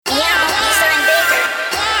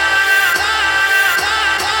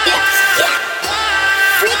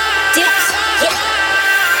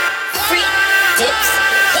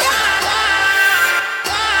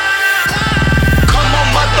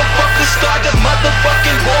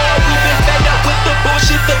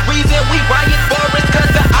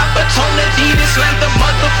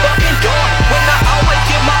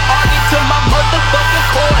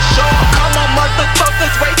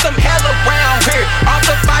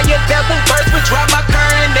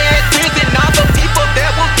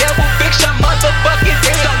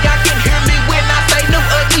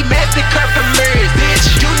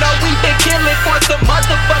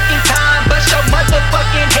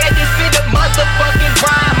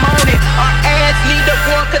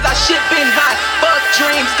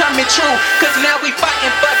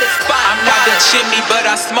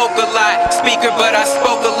smoke a lot. Speaker, but I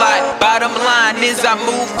spoke a lot. Bottom line is I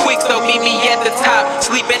move quick, so meet me at the top.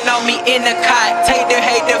 Sleeping on me in the cot. Tater,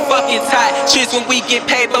 hate the fucking tie. Cheers when we get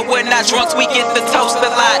paid, but we're not drunks, we get the toast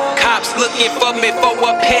a lot. Cops looking for me for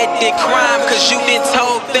a petty crime, cause you done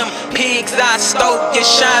told them pigs I stole your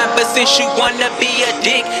shine. But since you wanna be a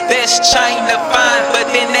dick, that's China fine. But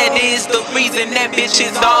then that is the reason that bitch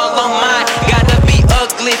is all on mine. Gotta be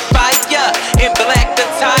ugly fire in black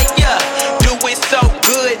attire. Doing so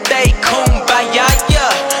good, they kumbaya.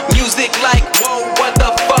 Music like, whoa, what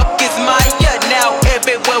the fuck is Maya? Now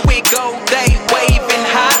everywhere we go, they waving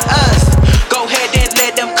high us. Go ahead and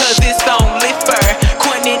let them, cause it's only fur.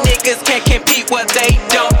 Corny niggas can't compete what they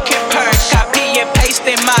don't compare. Copy and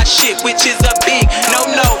pasting my shit, which is a big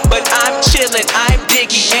no-no. But I'm chillin', I'm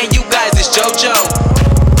Diggy, and you guys is JoJo.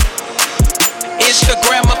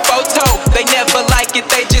 Instagram a photo, they never like it,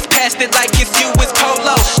 they just passed it like it's you, it's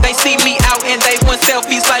Polo. They see me out and they want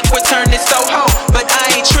selfies like we're turning Soho. But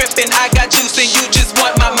I ain't trippin', I got juice and you just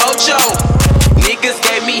want my mojo. Niggas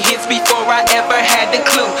gave me hints before I ever had the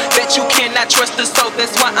clue that you cannot trust the soul,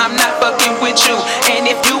 that's why I'm not fucking with you. And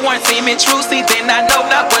if you weren't seeming trucy, then I know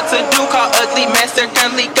not what to do. Call ugly master,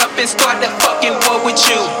 gun leak up and start the fucking war with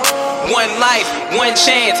you. One life, one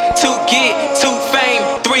chance, 2 get, 2 fame,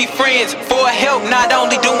 3 friends, 4 help. Not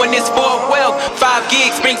only doing this for wealth, 5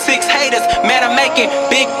 gigs, bring 6 haters. Man, I'm making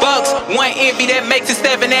big bucks. 1 envy that makes it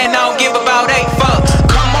 7, and I don't give about 8 fucks.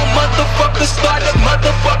 Come on, motherfucker, start a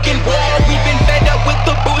motherfucking war.